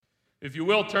If you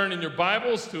will, turn in your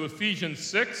Bibles to Ephesians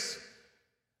 6,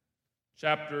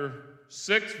 chapter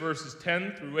 6, verses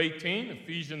 10 through 18.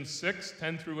 Ephesians 6,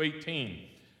 10 through 18.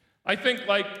 I think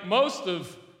like most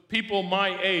of people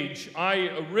my age, I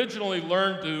originally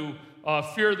learned to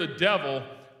fear the devil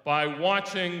by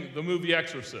watching the movie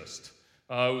Exorcist.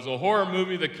 It was a horror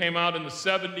movie that came out in the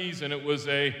 70s, and it was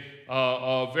a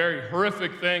very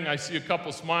horrific thing. I see a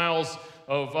couple smiles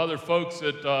of other folks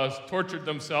that tortured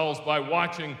themselves by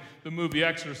watching the movie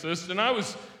Exorcist, and I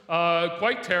was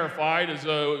quite terrified. As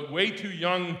a way too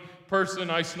young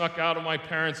person, I snuck out of my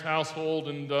parents' household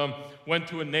and went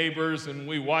to a neighbor's, and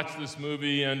we watched this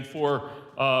movie, and for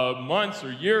months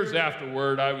or years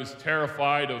afterward, I was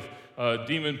terrified of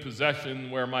demon possession,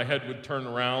 where my head would turn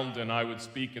around and I would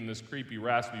speak in this creepy,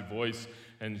 raspy voice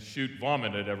and shoot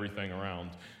vomit at everything around.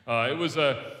 It was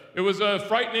a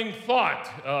frightening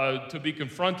thought to be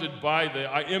confronted by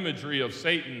the imagery of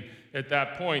Satan at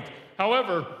that point.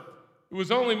 However, it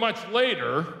was only much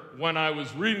later, when I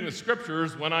was reading the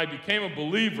scriptures, when I became a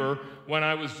believer, when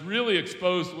I was really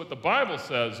exposed to what the Bible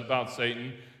says about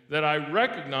Satan, that I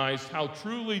recognized how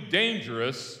truly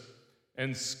dangerous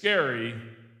and scary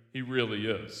he really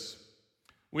is.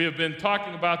 We have been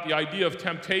talking about the idea of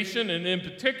temptation, and in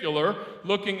particular,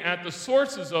 looking at the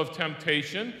sources of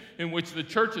temptation, in which the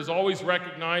church has always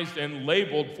recognized and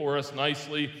labeled for us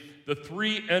nicely the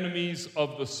three enemies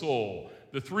of the soul.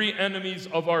 The three enemies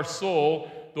of our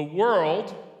soul: the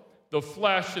world, the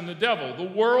flesh, and the devil.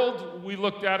 The world, we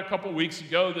looked at a couple weeks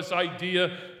ago, this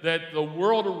idea that the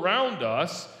world around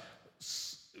us,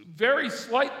 very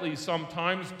slightly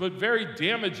sometimes, but very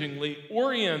damagingly,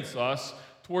 orients us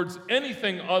towards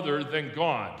anything other than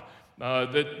God.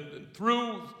 That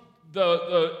through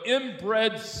the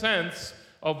inbred sense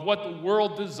of what the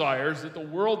world desires, that the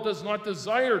world does not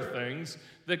desire things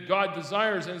that God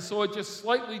desires, and so it just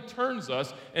slightly turns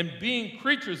us, and being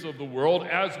creatures of the world,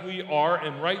 as we are,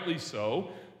 and rightly so,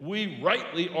 we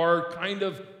rightly are kind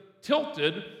of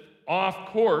tilted off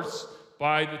course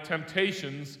by the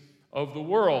temptations of the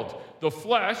world. The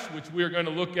flesh, which we are going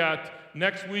to look at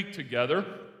next week together,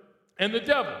 and the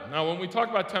devil. Now, when we talk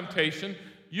about temptation,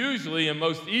 usually and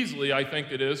most easily, I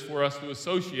think it is for us to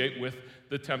associate with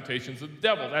the temptations of the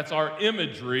devil. That's our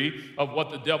imagery of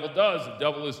what the devil does. The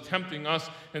devil is tempting us,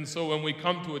 and so when we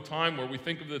come to a time where we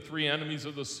think of the three enemies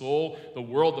of the soul, the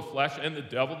world, the flesh, and the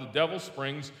devil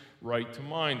springs right to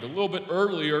mind. A little bit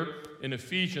earlier in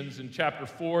Ephesians, in chapter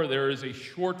 4, there is a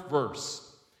short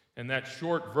verse, and that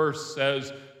short verse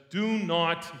says, "Do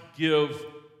not give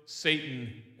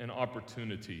Satan an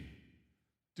opportunity."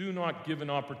 Do not give an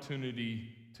opportunity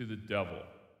to the devil.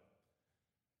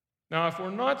 Now, if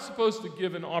we're not supposed to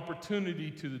give an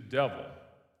opportunity to the devil,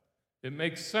 it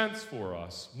makes sense for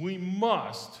us. We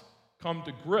must come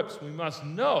to grips. We must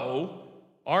know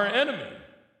our enemy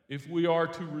if we are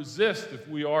to resist, if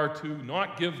we are to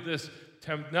not give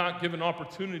an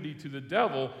opportunity to the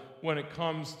devil when it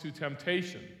comes to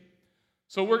temptation.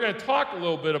 So we're going to talk a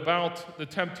little bit about the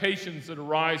temptations that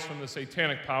arise from the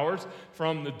satanic powers,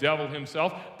 from the devil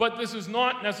himself, but this is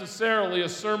not necessarily a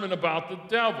sermon about the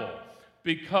devil,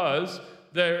 because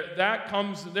there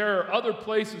are other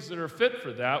places that are fit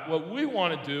for that. What we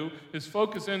want to do is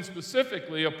focus in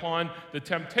specifically upon the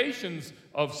temptations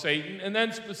of Satan, and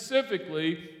then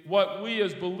specifically what we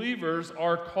as believers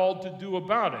are called to do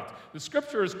about it. The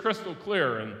scripture is crystal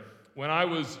clear, and when I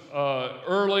was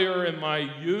earlier in my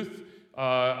youth,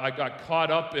 I got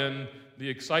caught up in the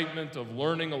excitement of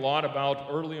learning a lot about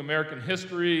early American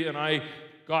history, and I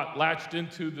got latched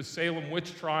into the Salem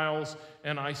witch trials,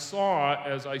 and I saw,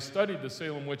 as I studied the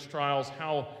Salem witch trials,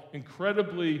 how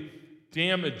incredibly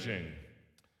damaging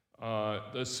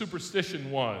the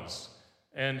superstition was,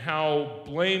 and how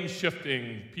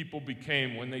blame-shifting people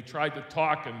became when they tried to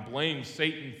talk and blame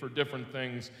Satan for different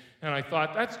things. And I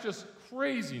thought, that's just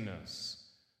craziness,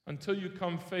 until you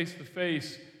come face to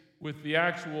face with the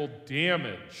actual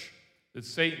damage that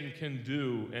Satan can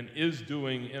do and is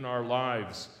doing in our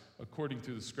lives according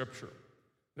to the scripture.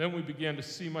 Then we began to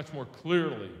see much more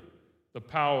clearly the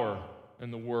power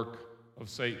and the work of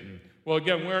Satan. Well,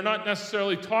 again, we're not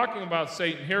necessarily talking about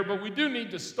Satan here, but we do need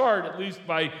to start at least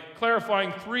by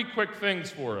clarifying three quick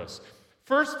things for us.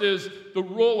 First is the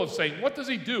role of Satan. What does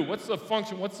he do? What's the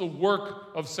function? What's the work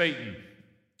of Satan?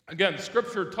 Again,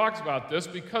 Scripture talks about this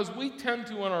because we tend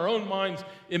to, in our own minds,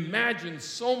 imagine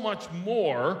so much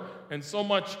more and so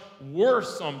much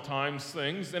worse sometimes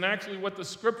things than actually what the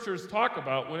Scriptures talk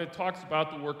about when it talks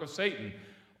about the work of Satan.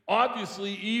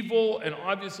 Obviously evil and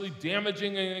obviously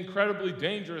damaging and incredibly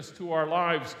dangerous to our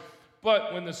lives.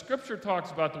 But when the Scripture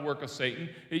talks about the work of Satan,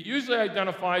 it usually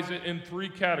identifies it in three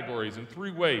categories, in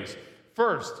three ways.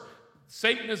 First,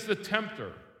 Satan is the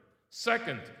tempter.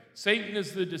 Second, Satan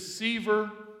is the deceiver.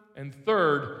 And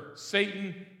third,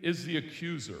 Satan is the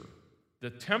accuser. The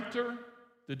tempter,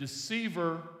 the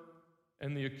deceiver,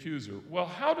 and the accuser. Well,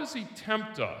 how does he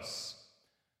tempt us?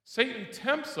 Satan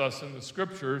tempts us in the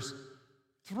Scriptures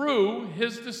through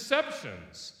his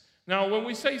deceptions. Now, when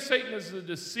we say Satan is the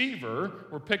deceiver,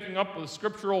 we're picking up the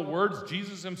scriptural words,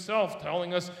 Jesus himself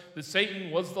telling us that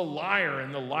Satan was the liar,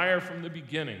 and the liar from the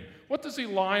beginning. What does he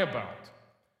lie about?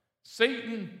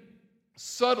 Satan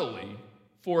subtly,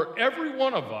 for every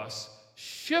one of us,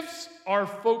 shifts our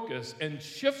focus and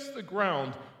shifts the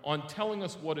ground on telling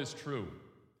us what is true.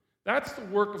 That's the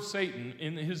work of Satan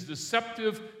in his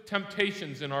deceptive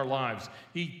temptations in our lives.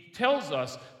 He tells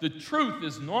us the truth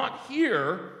is not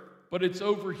here, but it's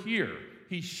over here.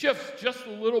 He shifts just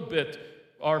a little bit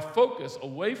our focus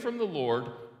away from the Lord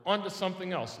onto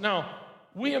something else. Now,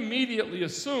 we immediately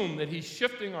assume that he's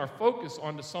shifting our focus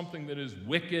onto something that is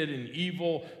wicked and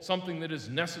evil, something that is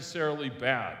necessarily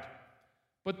bad.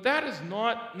 But that is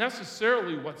not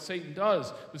necessarily what Satan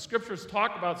does. The scriptures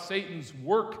talk about Satan's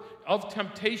work of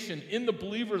temptation in the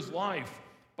believer's life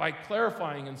by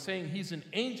clarifying and saying he's an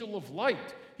angel of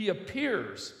light. He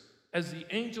appears as the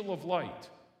angel of light.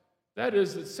 That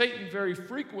is, that Satan very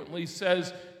frequently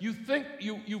says,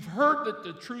 you've heard that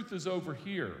the truth is over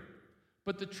here,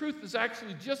 but the truth is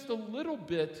actually just a little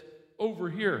bit over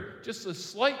here, just a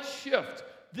slight shift.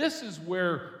 This is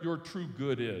where your true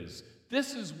good is.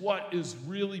 This is what is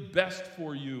really best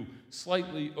for you,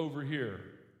 slightly over here.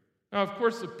 Now, of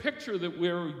course, the picture that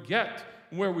where we get,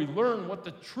 where we learn what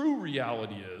the true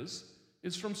reality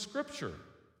is from Scripture.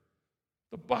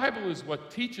 The Bible is what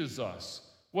teaches us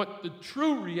what the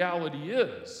true reality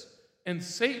is. And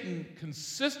Satan,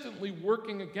 consistently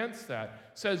working against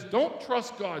that, says, don't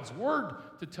trust God's word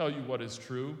to tell you what is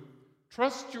true.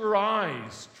 Trust your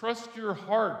eyes, trust your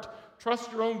heart,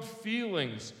 trust your own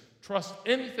feelings, trust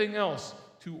anything else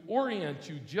to orient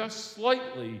you just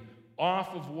slightly off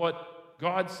of what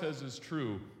God says is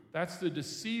true. That's the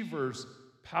deceiver's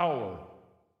power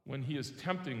when he is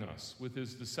tempting us with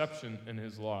his deception and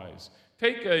his lies.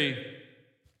 Take an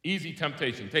easy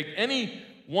temptation. Take any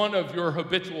one of your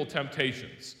habitual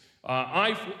temptations.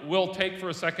 I will take for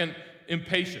a second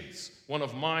impatience, one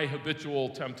of my habitual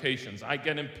temptations. I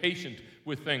get impatient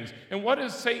with things. And what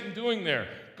is Satan doing there?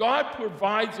 God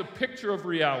provides a picture of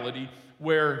reality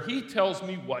where he tells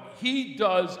me what he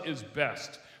does is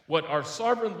best, what our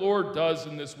sovereign Lord does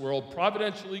in this world,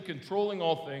 providentially controlling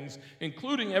all things,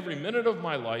 including every minute of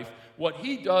my life. What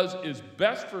he does is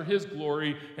best for his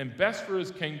glory and best for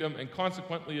his kingdom, and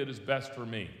consequently it is best for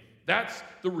me. That's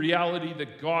the reality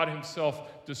that God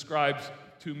himself describes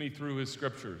to me through his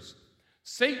scriptures.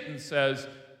 Satan says,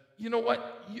 you know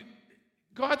what?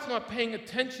 God's not paying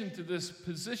attention to this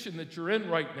position that you're in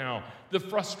right now. The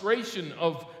frustration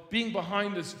of being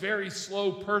behind this very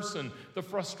slow person, the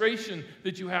frustration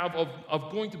that you have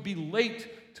of going to be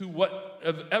late to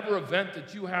whatever event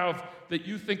that you have that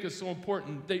you think is so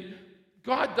important.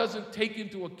 God doesn't take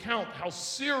into account how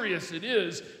serious it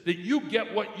is that you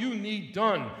get what you need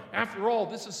done. After all,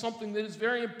 this is something that is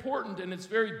very important, and it's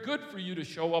very good for you to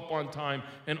show up on time.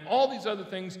 And all these other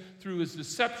things, through his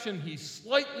deception, he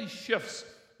slightly shifts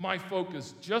my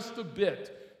focus just a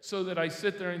bit so that I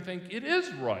sit there and think, it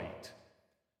is right.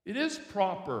 It is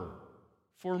proper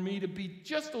for me to be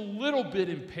just a little bit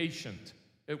impatient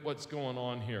at what's going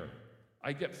on here.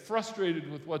 I get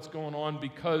frustrated with what's going on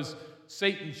because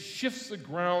Satan shifts the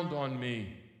ground on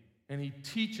me, and he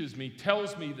teaches me,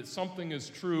 tells me that something is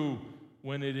true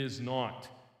when it is not.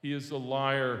 He is the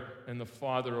liar and the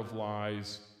father of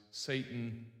lies.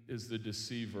 Satan is the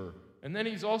deceiver. And then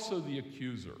he's also the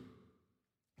accuser.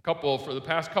 For the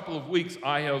past couple of weeks,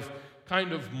 I have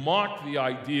kind of mocked the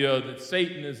idea that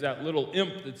Satan is that little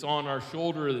imp that's on our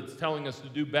shoulder that's telling us to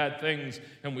do bad things,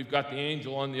 and we've got the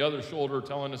angel on the other shoulder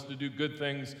telling us to do good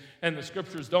things, and the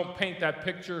scriptures don't paint that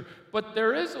picture. But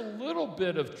there is a little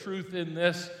bit of truth in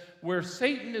this where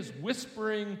Satan is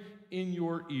whispering in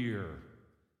your ear.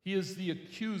 He is the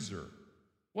accuser.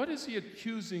 What is he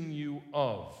accusing you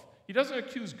of? He doesn't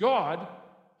accuse God.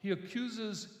 He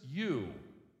accuses you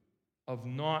of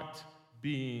not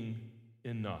being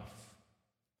enough.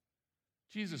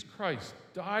 Jesus Christ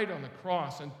died on the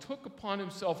cross and took upon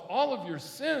himself all of your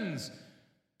sins,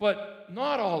 but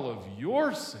not all of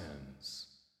your sins.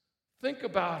 Think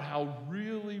about how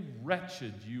really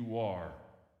wretched you are.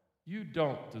 You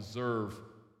don't deserve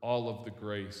all of the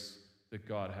grace that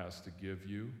God has to give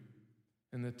you.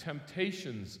 And the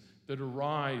temptations that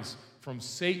arise from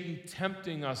Satan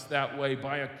tempting us that way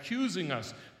by accusing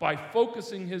us, by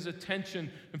focusing his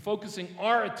attention and focusing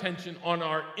our attention on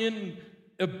our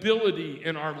ability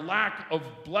and our lack of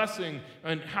blessing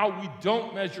and how we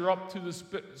don't measure up to the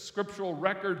scriptural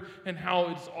record and how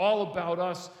it's all about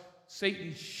us,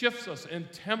 Satan shifts us and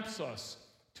tempts us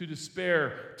to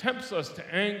despair, tempts us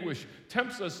to anguish,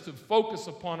 tempts us to focus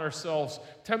upon ourselves,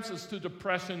 tempts us to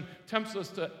depression, tempts us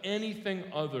to anything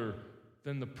other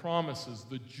than the promises,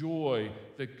 the joy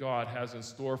that God has in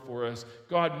store for us.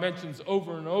 God mentions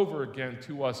over and over again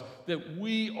to us that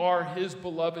we are his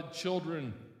beloved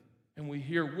children. And we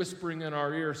hear whispering in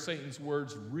our ear Satan's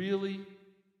words, really?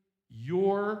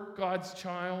 You're God's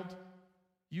child?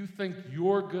 You think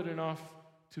you're good enough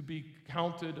to be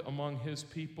counted among his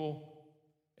people?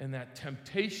 And that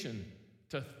temptation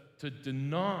to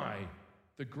deny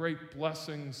the great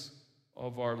blessings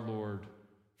of our Lord.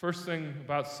 First thing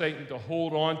about Satan to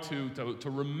hold on to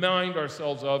remind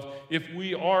ourselves of, if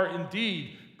we are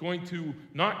indeed going to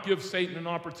not give Satan an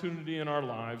opportunity in our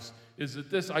lives, is that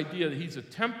this idea that he's a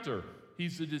tempter,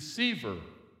 he's a deceiver,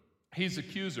 he's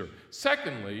accuser.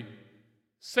 Secondly,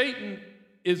 Satan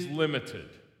is limited.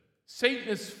 Satan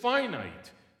is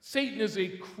finite. Satan is a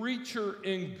creature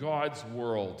in God's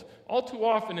world. All too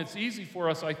often, it's easy for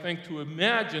us, I think, to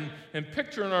imagine and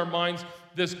picture in our minds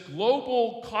this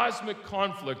global cosmic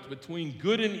conflict between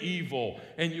good and evil.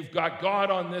 And you've got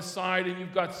God on this side, and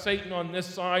you've got Satan on this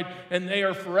side, and they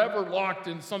are forever locked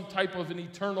in some type of an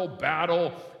eternal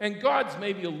battle. And God's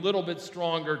maybe a little bit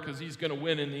stronger because he's going to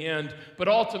win in the end. But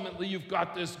ultimately, you've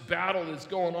got this battle that's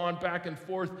going on back and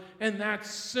forth, and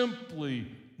that's simply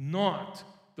not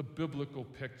the biblical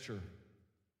picture.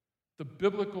 The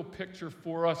biblical picture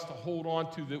for us to hold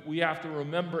on to, that we have to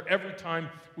remember every time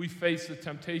we face the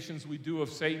temptations we do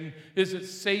of Satan, is that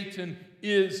Satan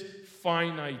is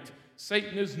finite.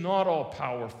 Satan is not all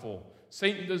powerful.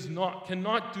 Satan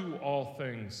cannot do all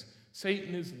things.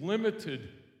 Satan is limited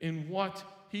in what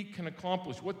he can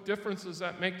accomplish. What difference does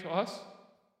that make to us?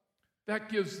 That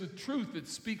gives the truth. It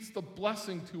speaks the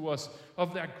blessing to us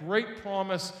of that great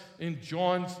promise in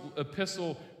John's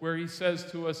epistle where he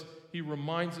says to us, he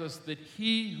reminds us that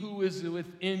he who is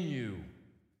within you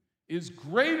is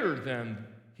greater than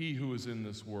he who is in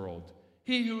this world.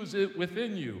 He who is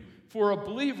within you. For a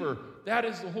believer, that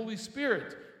is the Holy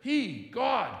Spirit. He,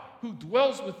 God, who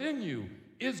dwells within you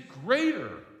is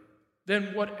greater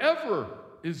than whatever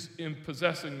is in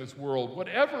possessing this world,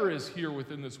 whatever is here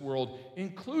within this world,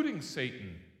 including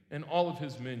Satan and all of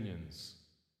his minions.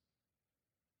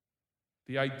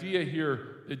 The idea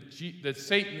here that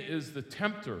Satan is the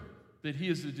tempter, that he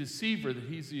is the deceiver, that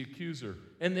he's the accuser,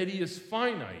 and that he is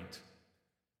finite,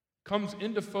 comes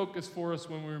into focus for us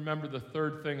when we remember the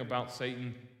third thing about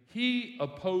Satan. He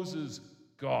opposes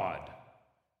God.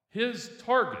 His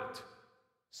target,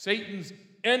 Satan's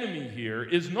enemy here,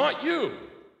 is not you.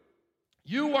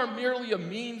 You are merely a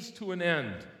means to an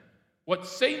end. What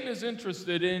Satan is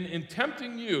interested in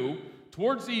tempting you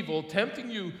towards evil,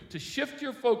 tempting you to shift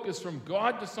your focus from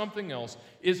God to something else,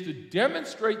 is to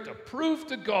demonstrate, to prove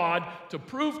to God, to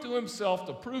prove to himself,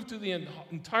 to prove to the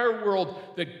entire world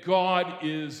that God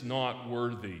is not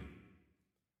worthy.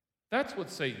 That's what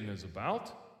Satan is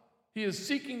about. He is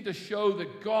seeking to show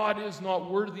that God is not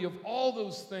worthy of all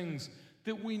those things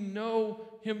that we know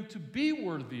him to be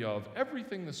worthy of.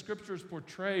 Everything the scriptures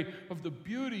portray of the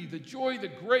beauty, the joy, the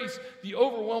grace, the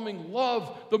overwhelming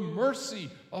love, the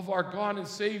mercy of our God and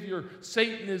Savior,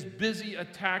 Satan is busy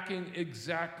attacking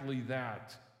exactly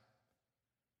that.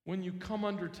 When you come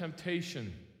under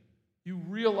temptation, you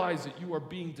realize that you are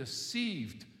being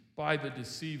deceived by the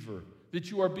deceiver, that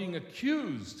you are being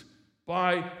accused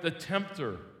by the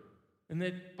tempter,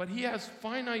 but he has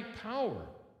finite power.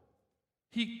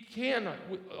 He cannot.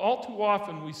 All too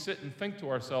often we sit and think to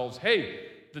ourselves, hey,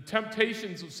 the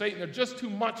temptations of Satan are just too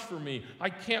much for me. I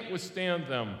can't withstand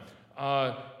them.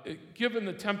 Given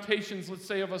the temptations, let's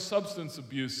say, of a substance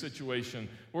abuse situation,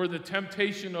 or the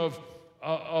temptation of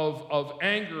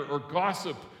anger or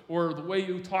gossip, or the way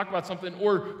you talk about something,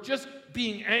 or just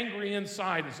being angry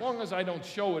inside. As long as I don't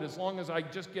show it, as long as I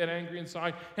just get angry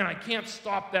inside, and I can't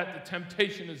stop that, the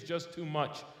temptation is just too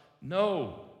much.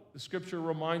 No. The scripture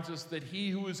reminds us that he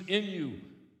who is in you,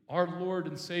 our Lord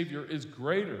and Savior, is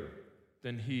greater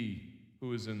than he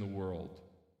who is in the world.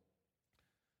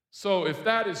 So if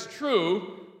that is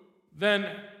true, then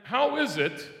how is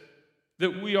it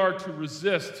that we are to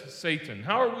resist Satan?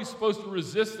 How are we supposed to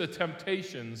resist the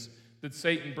temptations that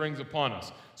Satan brings upon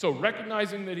us? So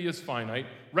recognizing that he is finite,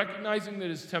 recognizing that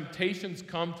his temptations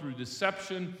come through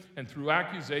deception and through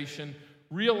accusation,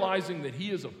 realizing that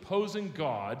he is opposing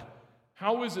God,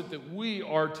 how is it that we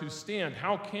are to stand?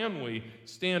 How can we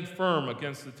stand firm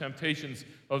against the temptations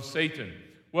of Satan?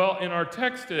 Well, in our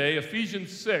text today,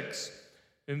 Ephesians 6,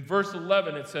 In verse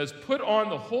 11, it says, "Put on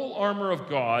the whole armor of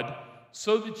God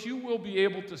so that you will be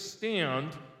able to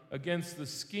stand against the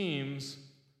schemes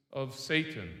of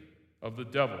Satan, of the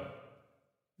devil."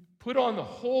 Put on the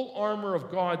whole armor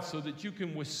of God so that you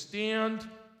can withstand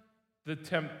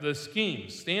the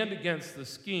schemes, stand against the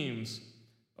schemes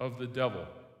of the devil.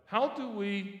 How do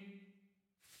we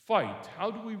fight?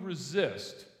 How do we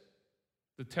resist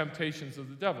the temptations of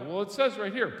the devil? Well, it says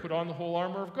right here, put on the whole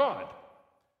armor of God.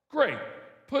 Great.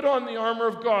 Put on the armor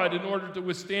of God in order to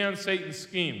withstand Satan's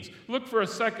schemes. Look for a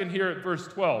second here at verse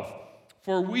 12.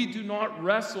 "For we do not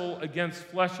wrestle against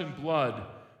flesh and blood,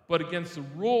 but against the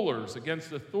rulers,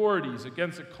 against authorities,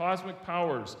 against the cosmic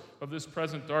powers of this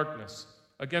present darkness,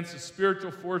 against the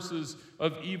spiritual forces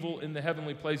of evil in the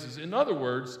heavenly places." In other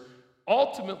words,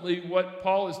 ultimately what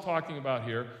Paul is talking about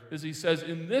here is he says,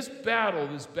 in this battle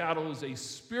is a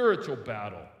spiritual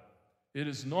battle. It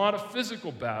is not a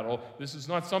physical battle. This is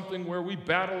not something where we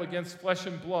battle against flesh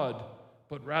and blood,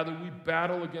 but rather we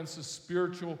battle against the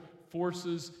spiritual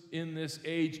forces in this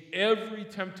age. Every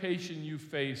temptation you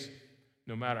face,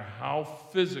 no matter how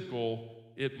physical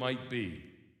it might be,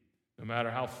 no matter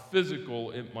how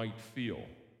physical it might feel,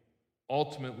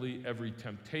 ultimately every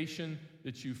temptation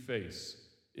that you face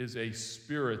is a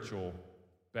spiritual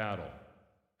battle.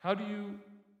 How do you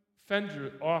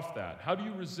fend off that? How do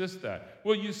you resist that?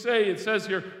 Well, it says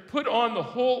here, put on the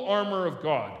whole armor of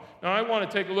God. Now, I want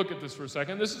to take a look at this for a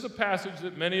second. This is a passage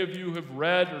that many of you have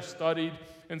read or studied,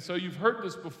 and so you've heard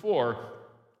this before.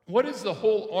 What is the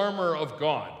whole armor of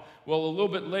God? Well, a little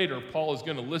bit later, Paul is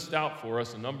going to list out for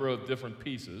us a number of different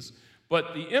pieces,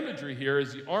 but the imagery here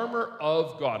is the armor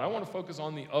of God. I want to focus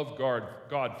on the of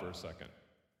God for a second.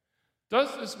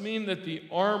 Does this mean that the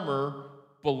armor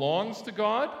belongs to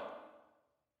God?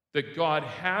 That God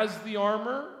has the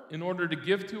armor in order to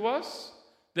give to us?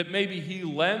 That maybe he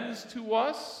lends to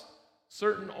us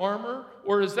certain armor?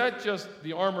 Or is that just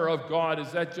the armor of God?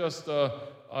 Is that just a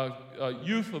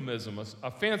euphemism,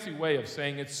 a fancy way of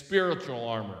saying it's spiritual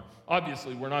armor?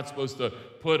 Obviously, we're not supposed to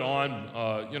put on,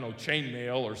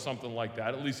 chainmail or something like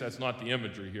that. At least that's not the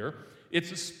imagery here.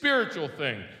 It's a spiritual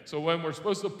thing. So when we're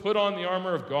supposed to put on the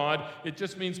armor of God, it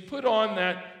just means put on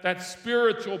that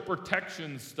spiritual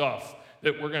protection stuff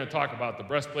that we're going to talk about, the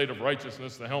breastplate of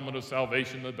righteousness, the helmet of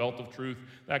salvation, the belt of truth,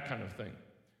 that kind of thing.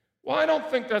 Well, I don't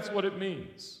think that's what it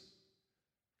means.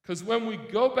 Because when we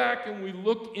go back and we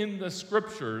look in the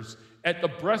scriptures at the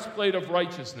breastplate of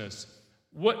righteousness,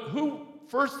 who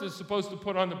first is supposed to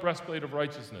put on the breastplate of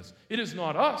righteousness? It is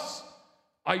not us.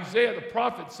 Isaiah the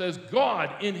prophet says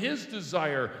God, in his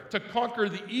desire to conquer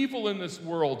the evil in this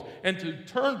world and to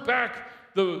turn back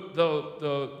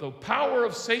the power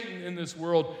of Satan in this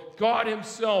world, God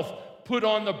himself put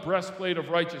on the breastplate of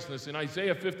righteousness. In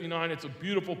Isaiah 59, it's a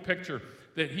beautiful picture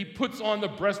that he puts on the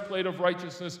breastplate of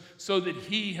righteousness so that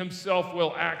he himself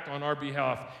will act on our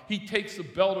behalf. He takes the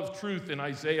belt of truth in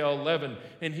Isaiah 11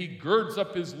 and he girds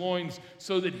up his loins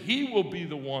so that he will be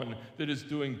the one that is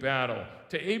doing battle.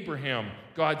 To Abraham,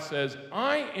 God says,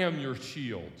 "I am your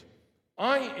shield.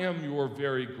 I am your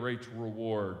very great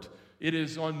reward. It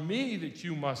is on me that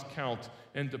you must count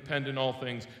and depend in all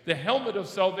things." The helmet of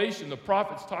salvation, the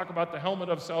prophets talk about the helmet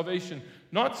of salvation,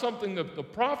 not something that the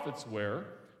prophets wear,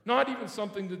 not even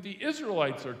something that the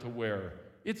Israelites are to wear.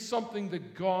 It's something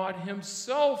that God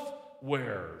himself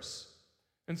wears.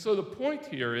 And so the point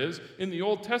here is, in the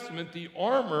Old Testament, the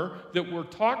armor that we're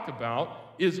talked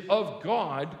about is of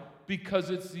God because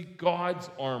it's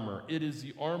God's armor. It is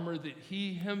the armor that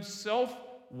he himself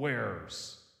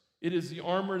wears. It is the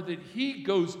armor that he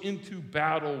goes into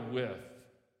battle with.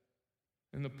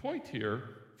 And the point here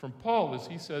from Paul is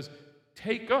he says,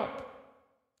 take up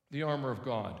the armor of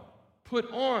God.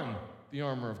 Put on the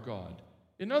armor of God.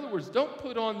 In other words, don't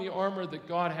put on the armor that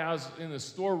God has in a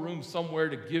storeroom somewhere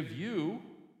to give you.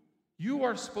 You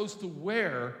are supposed to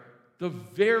wear the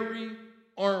very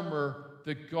armor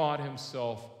that God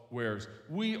himself wears.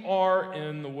 We are,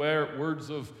 in the words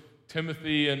of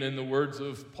Timothy and in the words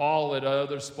of Paul at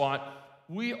another spot,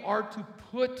 we are to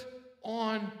put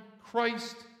on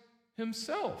Christ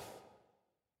himself.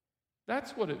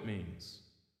 That's what it means,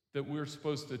 that we're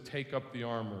supposed to take up the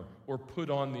armor or put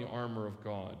on the armor of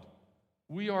God.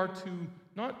 We are to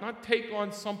not take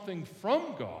on something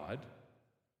from God.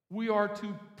 We are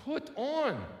to put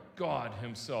on God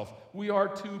himself. We are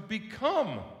to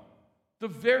become the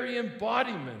very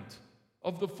embodiment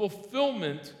of the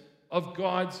fulfillment of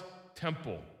God's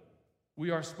temple. We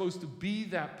are supposed to be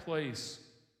that place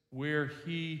where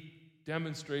he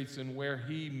demonstrates and where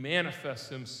he manifests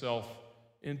himself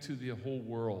into the whole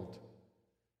world.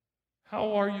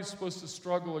 How are you supposed to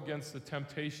struggle against the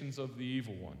temptations of the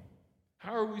evil one?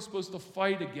 How are we supposed to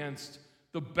fight against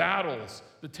the battles,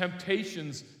 the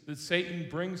temptations that Satan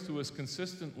brings to us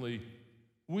consistently?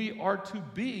 We are to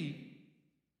be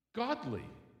godly.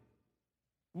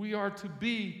 We are to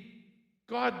be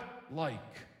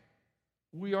God-like.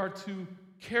 We are to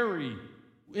carry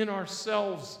in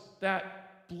ourselves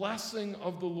that blessing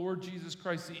of the Lord Jesus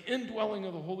Christ, the indwelling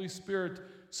of the Holy Spirit,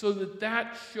 so that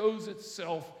that shows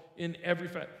itself in every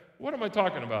fact. What am I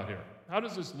talking about here? How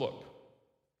does this look?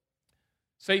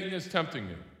 Satan is tempting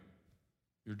you.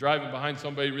 You're driving behind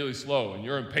somebody really slow and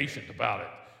you're impatient about it.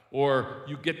 Or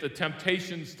you get the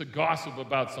temptations to gossip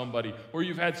about somebody. Or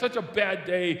you've had such a bad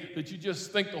day that you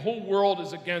just think the whole world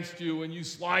is against you and you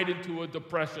slide into a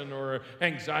depression or an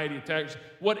anxiety attack.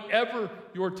 Whatever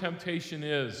your temptation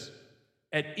is,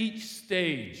 at each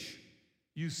stage,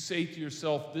 you say to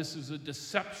yourself, this is a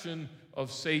deception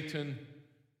of Satan.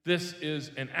 This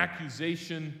is an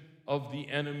accusation of the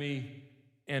enemy.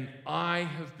 And I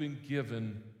have been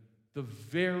given the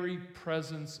very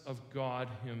presence of God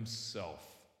himself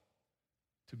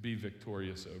to be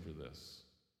victorious over this.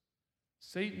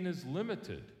 Satan is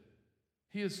limited.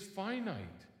 He is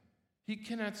finite. He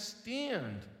cannot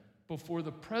stand before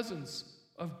the presence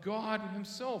of God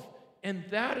himself. And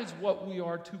that is what we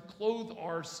are to clothe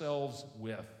ourselves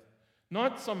with.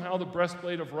 Not somehow the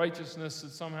breastplate of righteousness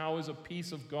that somehow is a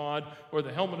piece of God, or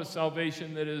the helmet of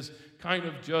salvation that is kind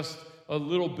of just a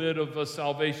little bit of a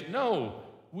salvation. No,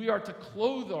 we are to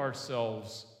clothe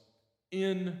ourselves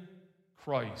in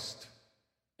Christ.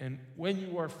 And when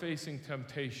you are facing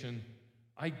temptation,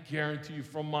 I guarantee you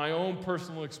from my own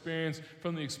personal experience,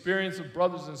 from the experience of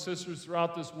brothers and sisters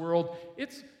throughout this world,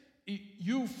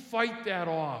 you fight that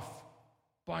off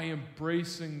by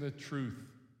embracing the truth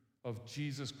of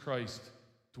Jesus Christ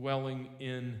dwelling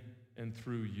in and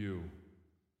through you.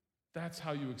 That's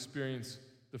how you experience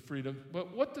the freedom.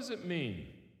 But what does it mean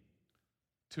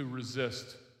to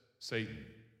resist Satan?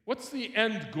 What's the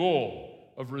end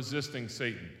goal of resisting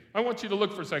Satan? I want you to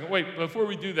look for a second. Wait, before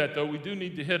we do that, though, we do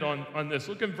need to hit on this.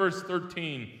 Look in verse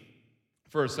 13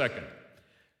 for a second.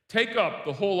 Take up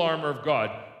the whole armor of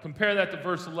God. Compare that to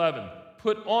verse 11.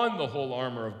 Put on the whole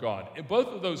armor of God. In both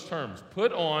of those terms,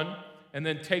 put on and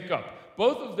then take up.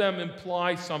 Both of them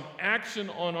imply some action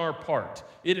on our part.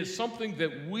 It is something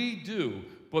that we do,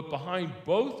 but behind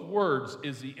both words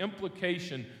is the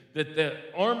implication that the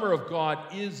armor of God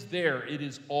is there. It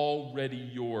is already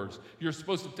yours. You're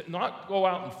supposed to not go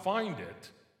out and find it.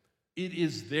 It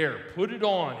is there. Put it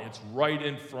on. It's right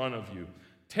in front of you.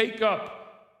 Take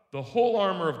up the whole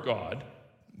armor of God,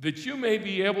 that you may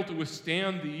be able to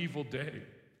withstand the evil day,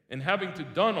 and having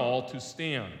done all, to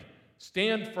stand.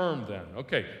 Stand firm then.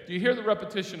 Okay, do you hear the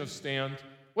repetition of stand?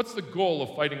 What's the goal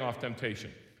of fighting off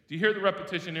temptation? Do you hear the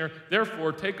repetition here?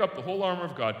 Therefore, take up the whole armor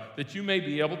of God, that you may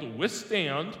be able to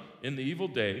withstand in the evil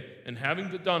day, and having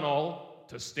done all,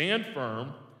 to stand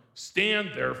firm.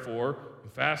 Stand, therefore,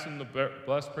 and fasten the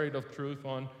breastplate of truth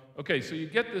on. Okay, so you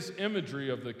get this imagery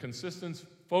of the consistent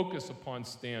focus upon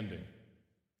standing.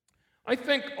 I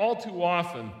think all too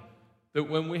often that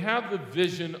when we have the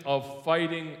vision of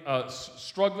fighting,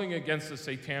 struggling against the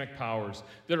satanic powers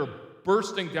that are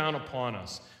bursting down upon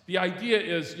us, the idea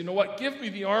is, you know what, give me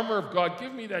the armor of God,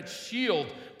 give me that shield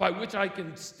by which I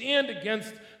can stand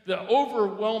against the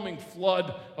overwhelming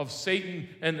flood of Satan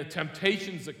and the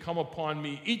temptations that come upon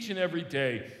me each and every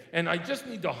day. And I just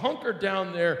need to hunker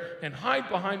down there and hide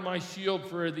behind my shield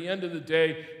for the end of the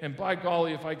day. And by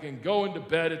golly, if I can go into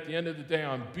bed at the end of the day,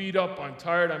 I'm beat up, I'm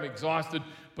tired, I'm exhausted.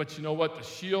 But you know what? The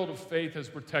shield of faith has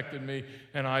protected me,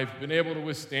 and I've been able to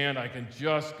withstand. I can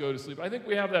just go to sleep. I think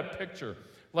we have that picture.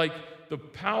 Like the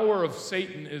power of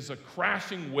Satan is a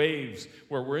crashing waves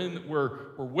where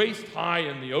we're waist high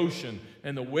in the ocean,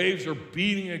 and the waves are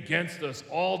beating against us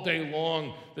all day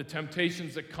long. The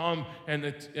temptations that come, and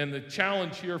the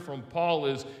challenge here from Paul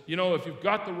is, you know, if you've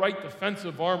got the right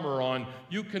defensive armor on,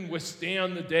 you can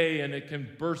withstand the day, and it can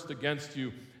burst against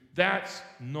you. That's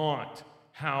not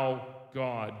how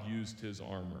God used his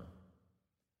armor.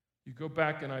 You go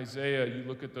back in Isaiah, you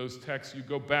look at those texts, you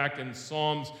go back in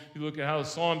Psalms, you look at how the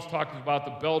Psalms talk about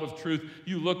the belt of truth,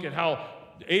 you look at how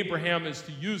Abraham is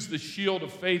to use the shield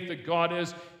of faith that God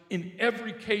is. In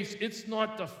every case, it's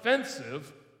not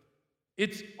defensive,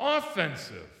 it's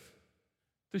offensive.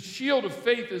 The shield of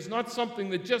faith is not something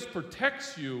that just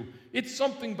protects you. It's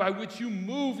something by which you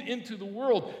move into the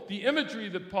world. The imagery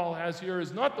that Paul has here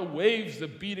is not the waves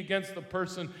that beat against the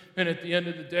person, and at the end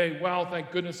of the day, wow,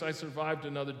 thank goodness I survived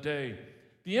another day.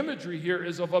 The imagery here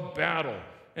is of a battle.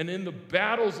 And in the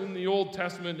battles in the Old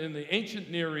Testament, in the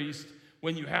ancient Near East,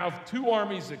 when you have two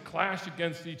armies that clash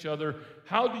against each other,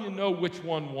 how do you know which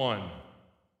one won?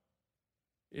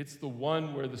 It's the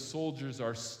one where the soldiers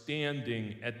are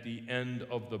standing at the end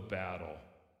of the battle.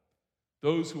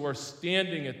 Those who are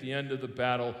standing at the end of the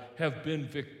battle have been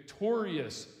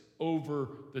victorious over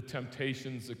the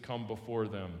temptations that come before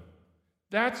them.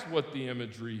 That's what the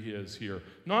imagery is here.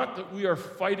 Not that we are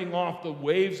fighting off the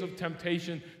waves of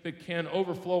temptation that can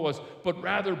overflow us, but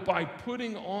rather by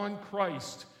putting on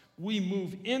Christ, we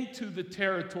move into the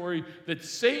territory that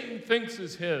Satan thinks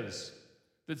is his,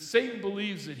 that Satan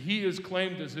believes that he is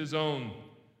claimed as his own,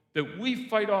 that we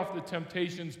fight off the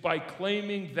temptations by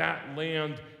claiming that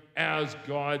land as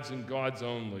God's and God's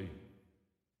only.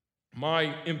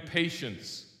 My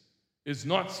impatience is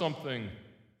not something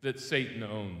that Satan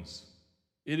owns.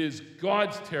 It is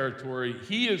God's territory.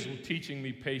 He is teaching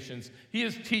me patience. He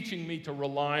is teaching me to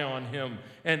rely on him.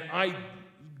 And I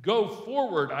go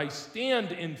forward. I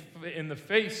stand in the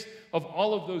face of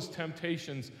all of those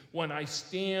temptations when I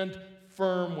stand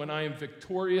firm, when I am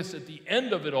victorious at the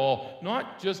end of it all,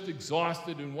 not just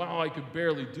exhausted and, wow, I could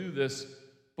barely do this,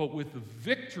 but with the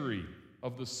victory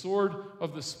of the sword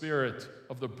of the Spirit,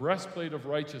 of the breastplate of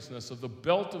righteousness, of the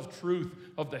belt of truth,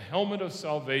 of the helmet of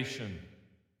salvation.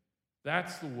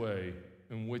 That's the way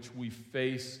in which we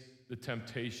face the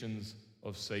temptations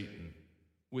of Satan,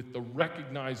 with the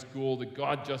recognized goal that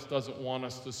God just doesn't want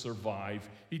us to survive.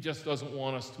 He just doesn't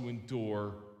want us to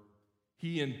endure.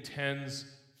 He intends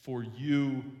for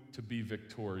you to be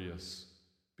victorious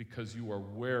because you are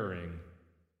wearing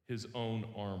his own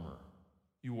armor.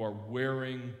 You are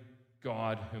wearing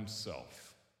God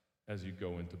himself as you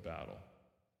go into battle.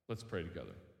 Let's pray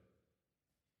together.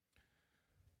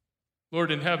 Lord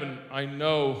in heaven, I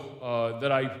know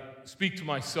that I speak to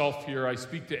myself here. I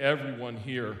speak to everyone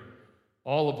here,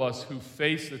 all of us who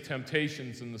face the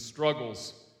temptations and the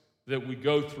struggles that we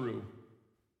go through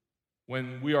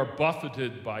when we are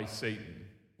buffeted by Satan,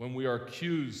 when we are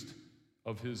accused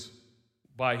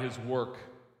by his work.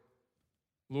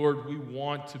 Lord, we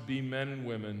want to be men and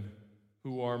women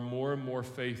who are more and more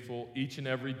faithful each and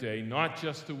every day, not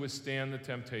just to withstand the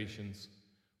temptations,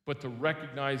 but to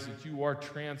recognize that you are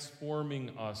transforming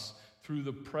us through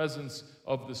the presence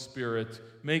of the Spirit,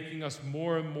 making us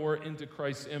more and more into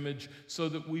Christ's image so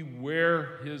that we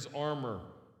wear his armor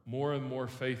more and more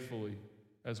faithfully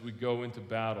as we go into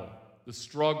battle. The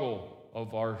struggle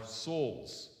of our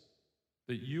souls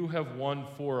that you have won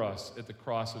for us at the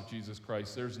cross of Jesus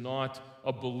Christ. There's not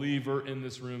a believer in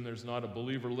this room, there's not a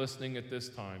believer listening at this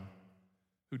time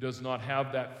who does not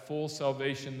have that full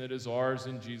salvation that is ours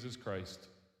in Jesus Christ.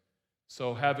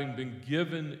 So having been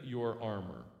given your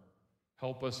armor,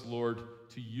 help us, Lord,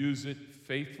 to use it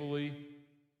faithfully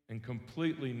and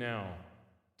completely now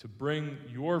to bring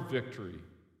your victory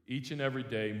each and every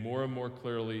day more and more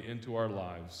clearly into our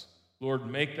lives. Lord,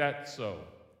 make that so.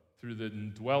 Through the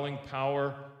indwelling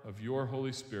power of your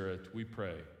Holy Spirit, we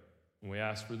pray. And we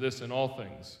ask for this in all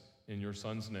things, in your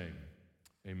Son's name.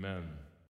 Amen.